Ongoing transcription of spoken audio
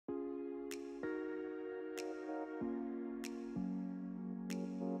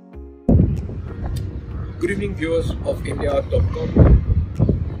Good evening, viewers of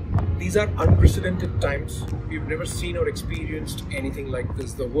IndiaArtndesign. These are unprecedented times. We've never seen or experienced anything like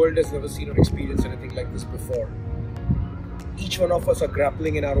this. The world has never seen or experienced anything like this before. Each one of us are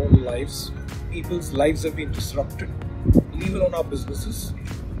grappling in our own lives. People's lives have been disrupted, leave alone our businesses.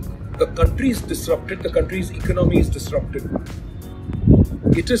 The country is disrupted, the country's economy is disrupted.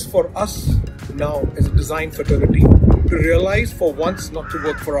 It is for us now as a design fraternity to realize for once not to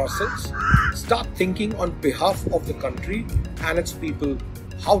work for ourselves, start thinking on behalf of the country and its people,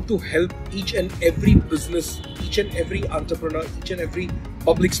 how to help each and every business, each and every entrepreneur, each and every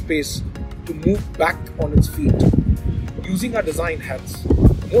public space to move back on its feet. Using our design hats,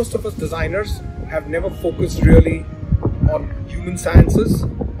 most of us designers have never focused really on human sciences,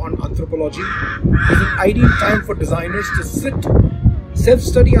 on anthropology. It's an ideal time for designers to sit,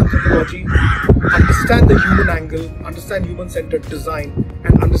 self-study anthropology, understand the human angle, understand human-centered design,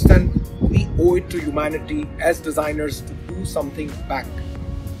 and understand we owe it to humanity as designers to do something back.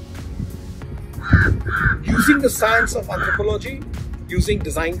 Using the science of anthropology, using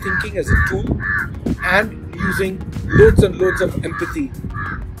design thinking as a tool, and using loads and loads of empathy.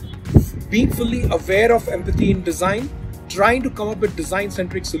 Being fully aware of empathy in design, trying to come up with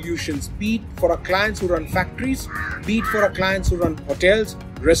design-centric solutions, be it for our clients who run factories, be it for our clients who run hotels,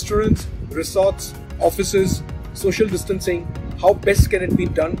 restaurants, resorts, offices, social distancing, how best can it be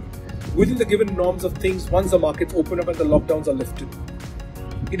done within the given norms of things once the markets open up and the lockdowns are lifted.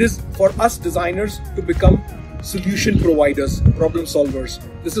 It is for us designers to become solution providers, problem solvers.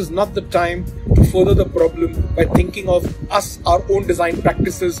 This is not the time to further the problem by thinking of us, our own design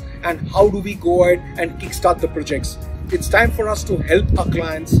practices, and how do we go ahead and kickstart the projects. It's time for us to help our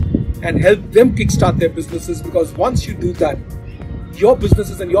clients and help them kickstart their businesses, because once you do that, your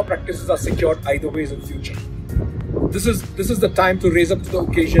businesses and your practices are secured either ways in future. This is the time to raise up to the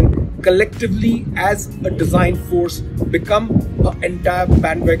occasion, collectively as a design force, become an entire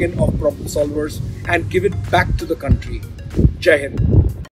bandwagon of problem solvers and give it back to the country. Jai Hind.